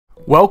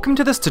Welcome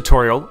to this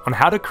tutorial on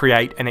how to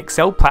create an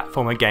Excel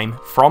platformer game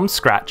from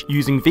scratch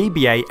using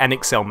VBA and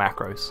Excel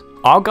macros.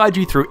 I'll guide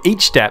you through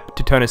each step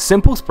to turn a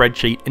simple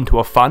spreadsheet into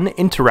a fun,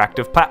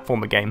 interactive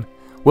platformer game.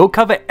 We'll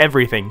cover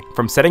everything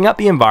from setting up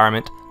the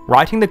environment,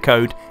 writing the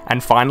code,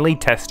 and finally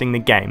testing the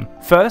game.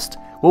 First,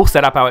 we'll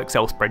set up our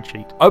Excel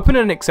spreadsheet. Open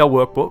an Excel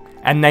workbook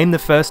and name the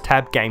first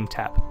tab Game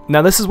tab.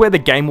 Now this is where the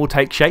game will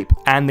take shape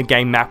and the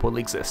game map will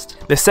exist.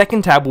 The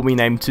second tab will be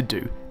named To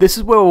Do. This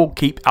is where we'll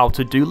keep our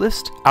to-do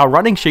list, our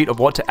running sheet of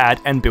what to add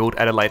and build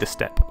at a later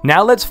step.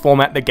 Now let's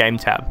format the Game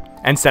tab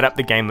and set up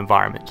the game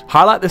environment.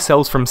 Highlight the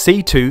cells from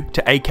C2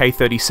 to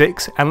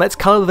AK36 and let's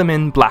color them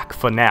in black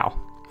for now.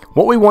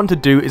 What we want to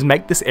do is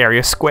make this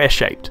area square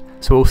shaped,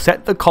 so we'll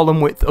set the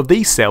column width of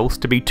these cells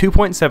to be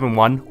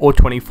 2.71 or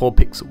 24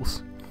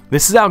 pixels.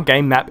 This is our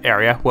game map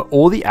area where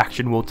all the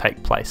action will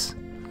take place.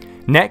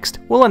 Next,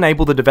 we'll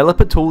enable the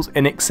developer tools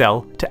in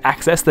Excel to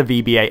access the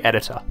VBA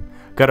editor.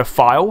 Go to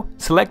File,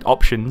 select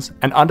Options,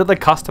 and under the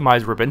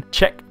Customize ribbon,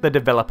 check the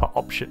Developer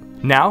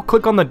option. Now,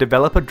 click on the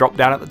Developer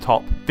drop-down at the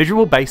top,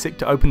 Visual Basic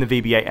to open the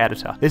VBA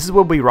editor. This is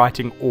where we'll be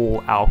writing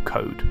all our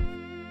code.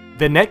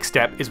 The next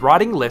step is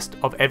writing a list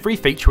of every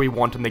feature we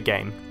want in the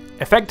game,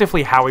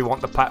 effectively how we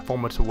want the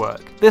platformer to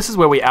work. This is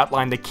where we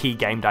outline the key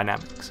game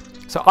dynamics.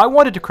 So I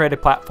wanted to create a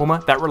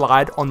platformer that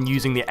relied on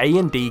using the A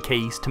and D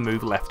keys to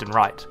move left and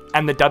right,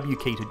 and the W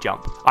key to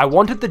jump. I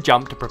wanted the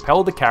jump to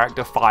propel the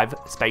character 5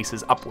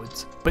 spaces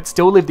upwards, but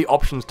still leave the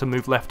options to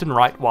move left and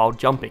right while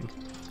jumping.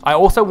 I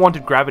also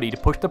wanted gravity to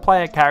push the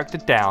player character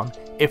down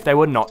if they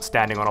were not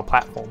standing on a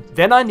platform.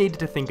 Then I needed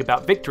to think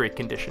about victory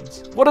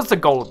conditions. What is the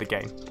goal of the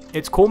game?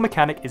 Its core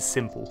mechanic is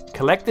simple.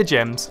 Collect the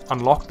gems,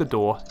 unlock the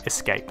door,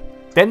 escape.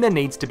 Then there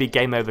needs to be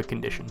game over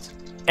conditions.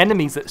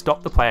 Enemies that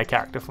stop the player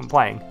character from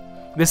playing.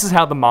 This is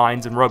how the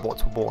mines and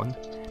robots were born.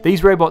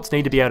 These robots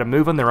need to be able to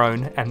move on their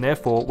own, and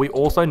therefore we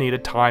also need a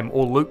time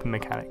or loop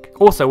mechanic.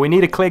 Also, we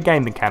need a clear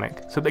game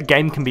mechanic, so the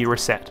game can be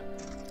reset.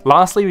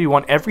 Lastly, we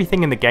want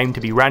everything in the game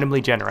to be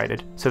randomly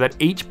generated, so that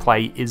each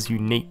play is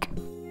unique.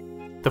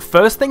 The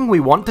first thing we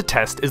want to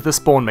test is the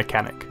spawn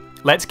mechanic.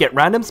 Let's get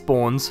random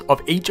spawns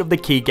of each of the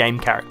key game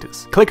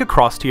characters. Click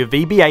across to your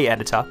VBA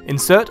editor,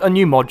 insert a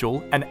new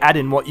module, and add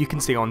in what you can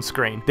see on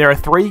screen. There are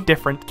 3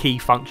 different key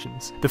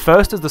functions. The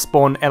first is the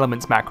spawn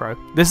elements macro.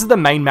 This is the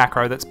main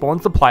macro that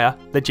spawns the player,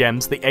 the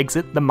gems, the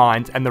exit, the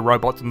mines, and the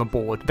robots on the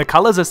board. The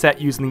colors are set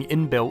using the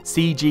inbuilt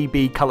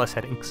CGB color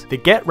settings. The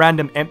get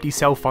random empty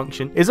cell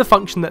function is a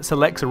function that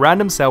selects a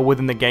random cell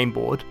within the game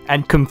board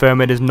and confirm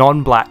it is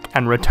non-black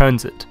and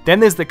returns it. Then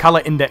there's the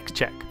color index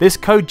check. This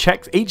code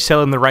checks each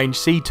cell in the range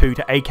C2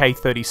 to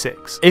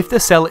AK36. If the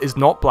cell is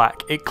not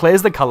black, it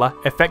clears the color,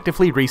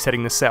 effectively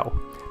resetting the cell.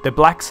 The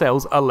black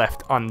cells are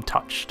left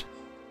untouched.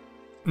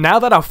 Now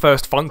that our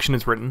first function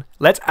is written,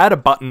 let's add a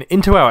button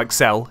into our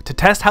Excel to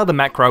test how the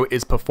macro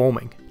is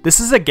performing. This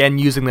is again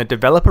using the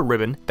developer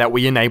ribbon that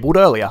we enabled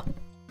earlier.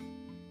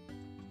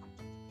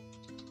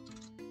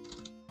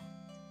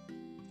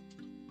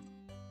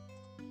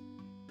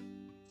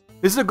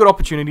 This is a good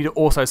opportunity to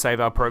also save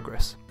our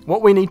progress.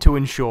 What we need to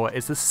ensure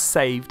is this is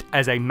saved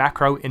as a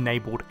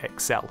macro-enabled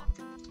Excel.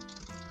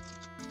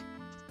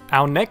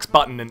 Our next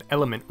button and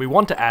element we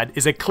want to add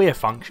is a clear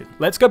function.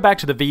 Let's go back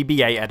to the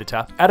VBA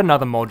editor, add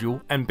another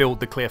module, and build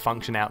the clear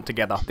function out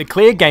together. The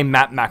clear game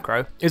map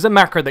macro is a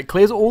macro that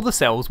clears all the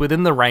cells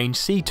within the range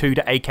C2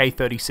 to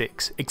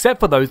AK36, except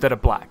for those that are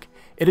black.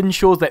 It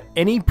ensures that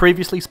any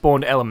previously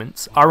spawned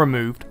elements are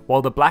removed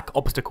while the black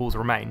obstacles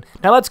remain.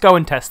 Now let's go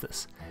and test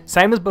this.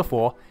 Same as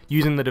before,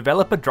 using the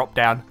developer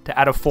drop-down to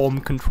add a form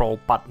control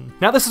button.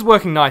 Now this is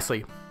working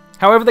nicely.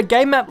 However, the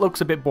game map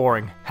looks a bit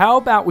boring. How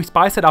about we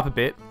spice it up a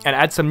bit and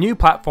add some new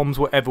platforms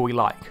wherever we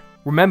like?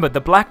 Remember, the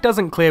black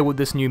doesn't clear with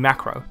this new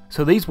macro,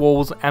 so these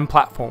walls and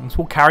platforms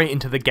will carry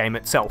into the game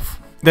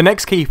itself. The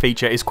next key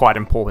feature is quite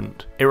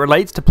important. It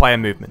relates to player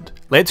movement.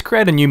 Let's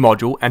create a new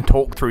module and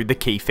talk through the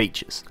key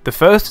features. The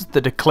first is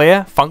the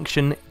declare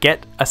function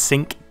get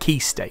async key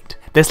state.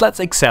 This lets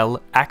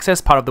Excel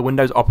access part of the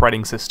Windows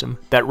operating system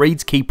that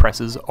reads key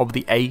presses of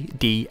the A,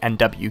 D, and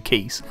W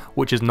keys,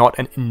 which is not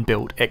an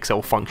inbuilt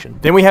Excel function.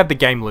 Then we have the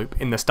game loop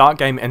in the start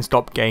game and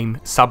stop game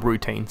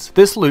subroutines.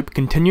 This loop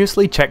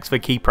continuously checks for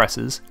key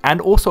presses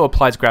and also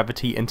applies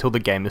gravity until the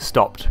game is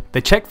stopped. The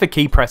check for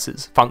key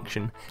presses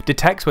function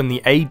detects when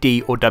the A,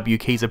 D, or W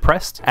keys are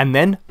pressed and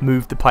then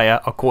move the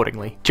player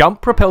accordingly. Jump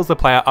propels the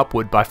player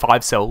upward by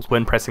 5 cells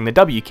when pressing the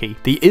W key.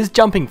 The is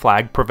jumping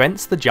flag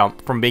prevents the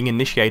jump from being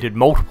initiated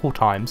multiple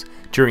times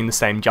during the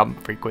same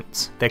jump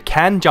frequency. The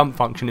can jump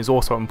function is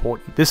also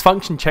important. This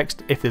function checks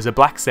if there's a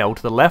black cell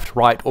to the left,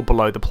 right, or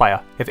below the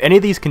player. If any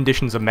of these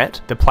conditions are met,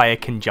 the player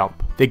can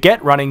jump. The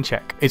get running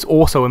check is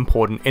also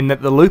important in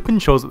that the loop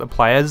ensures that the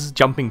player's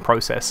jumping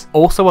process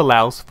also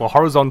allows for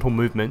horizontal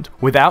movement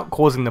without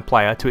causing the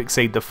player to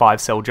exceed the 5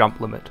 cell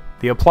jump limit.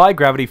 The apply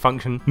gravity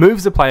function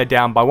moves the player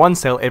down by 1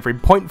 cell every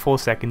 0.4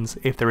 seconds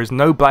if there is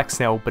no black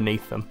cell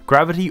beneath them.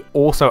 Gravity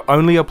also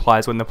only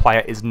applies when the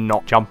player is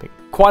not jumping.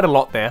 Quite a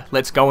lot there,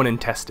 let's go in and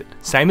test it.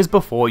 Same as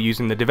before,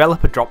 using the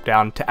developer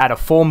dropdown to add a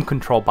form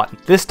control button.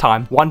 This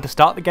time, one to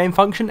start the game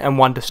function and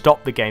one to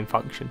stop the game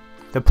function.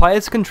 The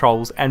player's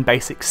controls and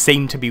basics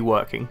seem to be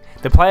working.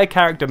 The player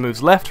character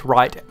moves left,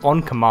 right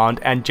on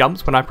command and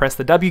jumps when I press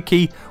the W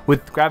key,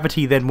 with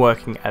gravity then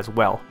working as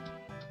well.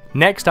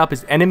 Next up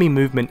is enemy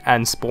movement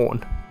and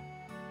spawn.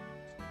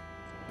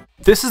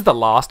 This is the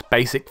last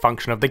basic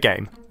function of the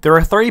game. There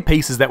are 3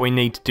 pieces that we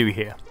need to do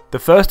here. The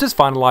first is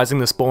finalizing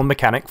the spawn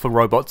mechanic for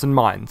robots and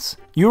mines.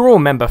 You will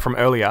remember from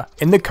earlier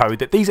in the code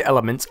that these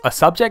elements are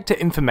subject to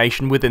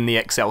information within the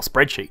Excel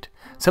spreadsheet.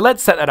 So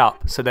let's set that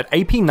up so that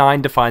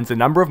AP9 defines the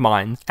number of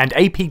mines and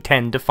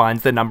AP10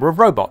 defines the number of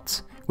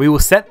robots. We will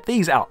set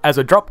these out as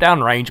a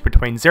drop-down range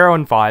between 0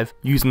 and 5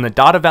 using the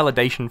data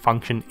validation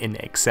function in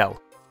Excel.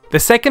 The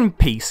second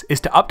piece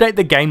is to update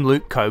the game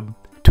loop code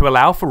to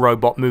allow for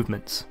robot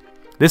movements.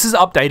 This is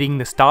updating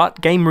the start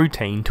game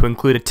routine to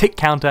include a tick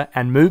counter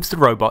and moves the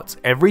robots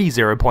every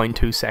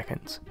 0.2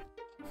 seconds.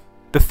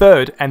 The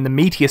third and the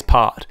meatiest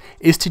part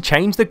is to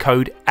change the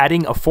code,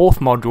 adding a 4th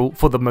module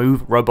for the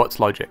move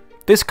robots logic.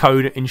 This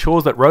code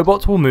ensures that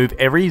robots will move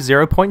every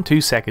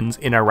 0.2 seconds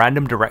in a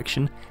random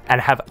direction and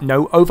have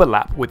no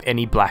overlap with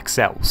any black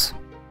cells.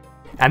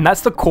 And that's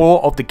the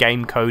core of the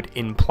game code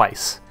in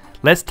place.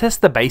 Let's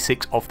test the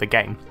basics of the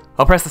game.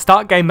 I'll press the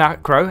start game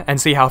macro and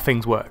see how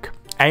things work.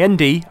 A and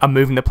D are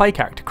moving the play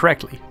character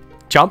correctly.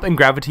 Jump and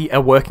gravity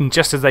are working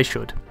just as they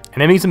should.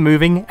 Enemies are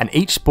moving, and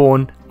each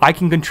spawn, I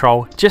can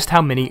control just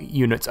how many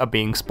units are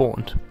being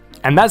spawned.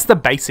 And that's the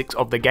basics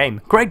of the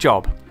game. Great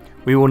job!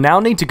 We will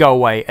now need to go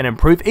away and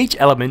improve each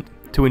element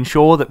to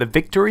ensure that the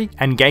victory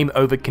and game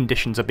over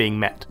conditions are being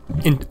met.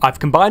 I've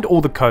combined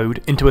all the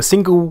code into a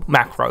single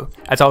macro,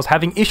 as I was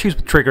having issues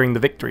with triggering the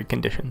victory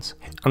conditions.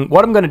 And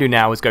what I'm going to do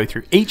now is go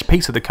through each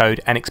piece of the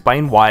code and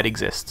explain why it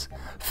exists.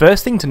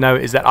 First thing to know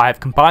is that I have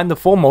combined the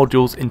 4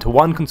 modules into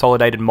one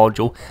consolidated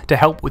module to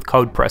help with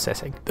code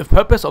processing. The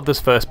purpose of this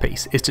first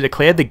piece is to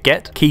declare the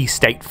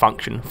getKeyState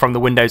function from the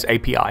Windows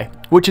API,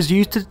 which is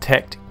used to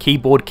detect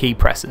keyboard key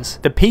presses.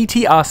 The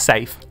PTR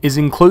safe is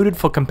included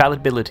for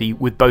compatibility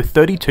with both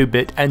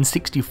 32-bit and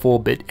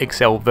 64-bit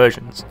Excel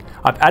versions.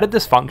 I've added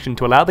this function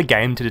to allow the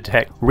game to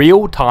detect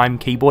real-time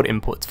keyboard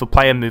inputs for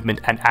player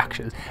movement and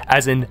actions,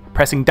 as in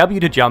pressing W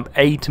to jump,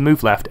 A to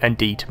move left, and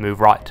D to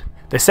move right.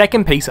 The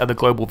second piece are the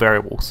global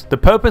variables. The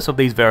purpose of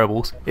these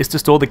variables is to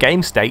store the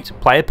game state,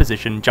 player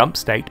position, jump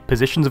state,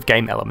 positions of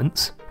game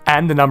elements,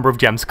 and the number of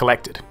gems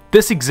collected.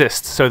 This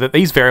exists so that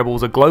these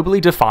variables are globally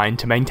defined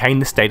to maintain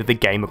the state of the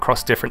game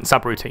across different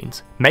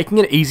subroutines, making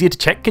it easier to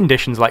check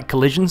conditions like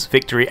collisions,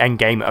 victory, and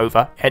game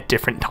over at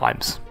different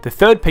times. The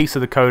third piece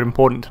of the code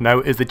important to know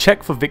is the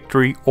check for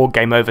victory or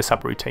game over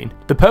subroutine.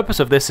 The purpose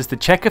of this is to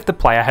check if the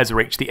player has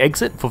reached the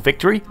exit for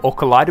victory or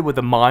collided with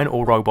a mine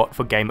or robot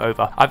for game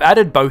over. I've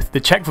added both the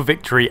check for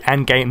victory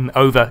and game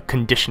over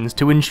conditions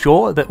to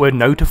ensure that we're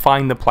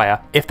notifying the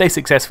player if they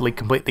successfully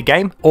complete the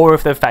game or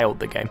if they've failed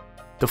the game.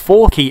 The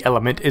fourth key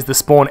element is the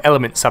spawn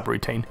element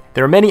subroutine.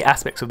 There are many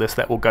aspects of this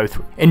that we'll go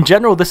through. In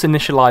general, this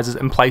initializes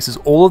and places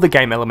all of the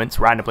game elements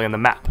randomly on the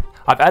map.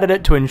 I've added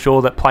it to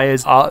ensure that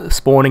players are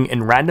spawning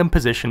in random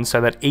positions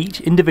so that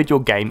each individual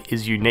game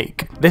is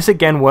unique. This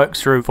again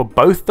works through for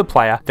both the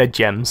player, their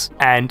gems,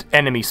 and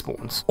enemy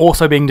spawns,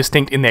 also being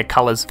distinct in their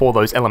colors for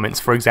those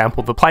elements. For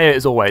example, the player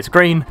is always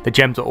green, the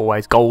gems are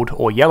always gold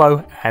or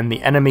yellow, and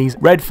the enemies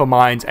red for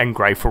mines and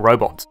grey for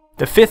robots.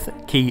 The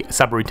fifth key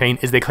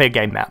subroutine is the clear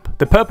game map.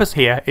 The purpose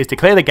here is to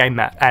clear the game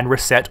map and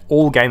reset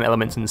all game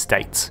elements and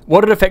states.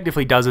 What it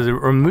effectively does is it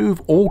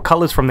removes all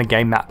colors from the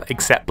game map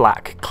except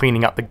black,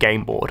 cleaning up the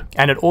game board.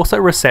 And it also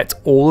resets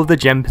all of the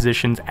gem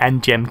positions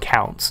and gem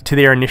counts to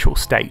their initial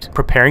state,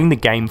 preparing the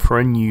game for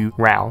a new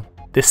round.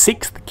 The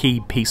sixth key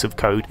piece of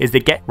code is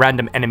the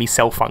getRandomEnemyCell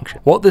cell function.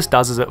 What this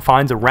does is it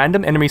finds a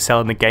random enemy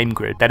cell in the game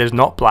grid that is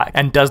not black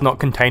and does not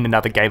contain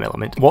another game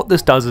element. What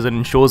this does is it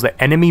ensures that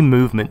enemy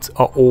movements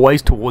are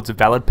always towards a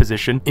valid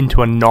position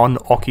into a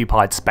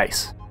non-occupied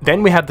space.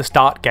 Then we have the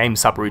start game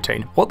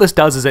subroutine. What this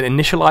does is it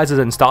initializes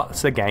and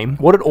starts the game.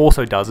 What it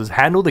also does is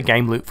handle the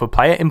game loop for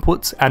player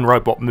inputs and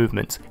robot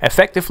movements,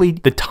 effectively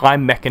the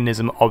time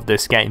mechanism of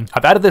this game.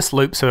 I've added this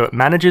loop so it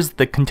manages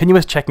the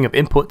continuous checking of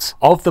inputs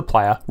of the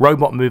player,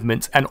 robot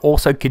movements, and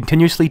also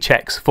continuously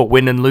checks for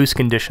win and lose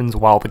conditions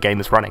while the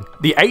game is running.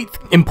 The eighth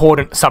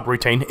important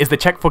subroutine is the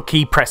check for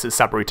key presses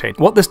subroutine.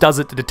 What this does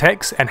is it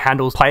detects and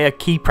handles player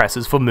key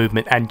presses for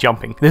movement and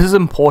jumping. This is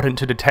important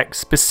to detect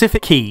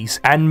specific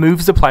keys and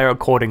moves the player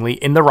accordingly accordingly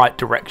in the right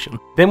direction.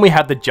 Then we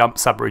have the jump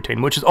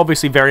subroutine, which is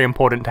obviously very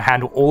important to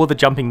handle all of the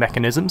jumping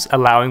mechanisms,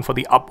 allowing for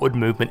the upward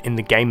movement in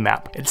the game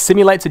map. It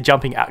simulates a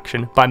jumping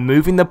action by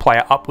moving the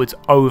player upwards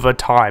over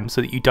time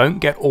so that you don't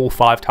get all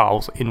 5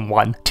 tiles in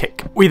one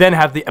tick. We then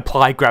have the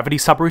apply gravity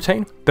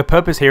subroutine. The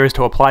purpose here is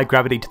to apply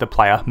gravity to the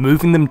player,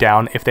 moving them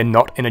down if they're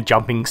not in a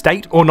jumping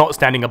state or not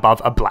standing above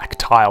a black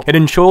tile. It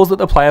ensures that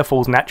the player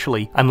falls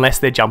naturally unless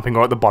they're jumping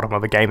or at the bottom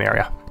of the game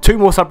area. 2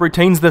 more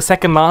subroutines. The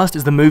second last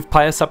is the move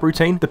player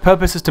subroutine. The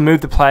purpose is to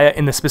move the player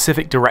in the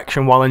specific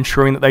direction while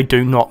ensuring that they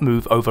do not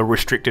move over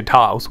restricted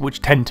tiles,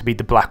 which tend to be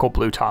the black or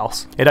blue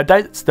tiles. It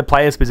updates the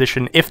player's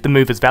position if the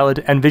move is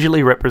valid and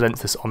visually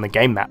represents this on the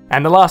game map.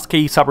 And the last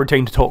key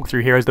subroutine to talk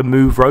through here is the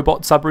move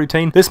robot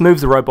subroutine. This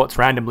moves the robots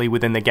randomly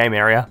within the game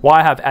area. Why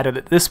I have added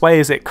it this way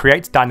is it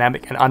creates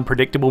dynamic and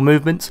unpredictable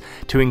movements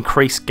to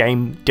increase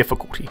game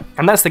difficulty.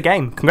 And that's the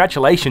game.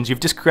 Congratulations,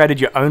 you've just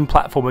created your own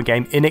platformer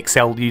game in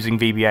Excel using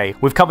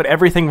VBA. We've covered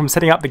everything from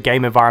setting up the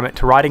game environment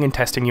to writing and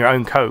testing your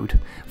own code.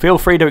 Feel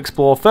free to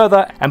explore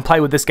further and play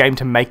with this game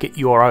to make it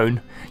your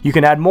own. You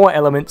can add more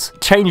elements,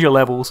 change your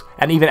levels,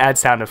 and even add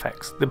sound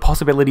effects. The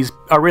possibilities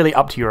are really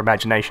up to your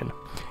imagination.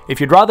 If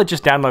you'd rather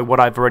just download what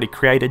I've already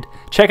created,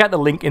 check out the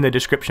link in the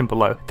description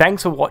below.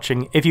 Thanks for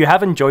watching. If you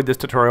have enjoyed this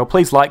tutorial,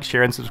 please like,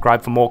 share, and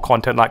subscribe for more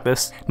content like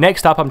this.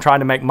 Next up, I'm trying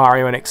to make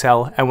Mario in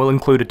Excel, and we'll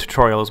include a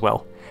tutorial as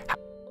well.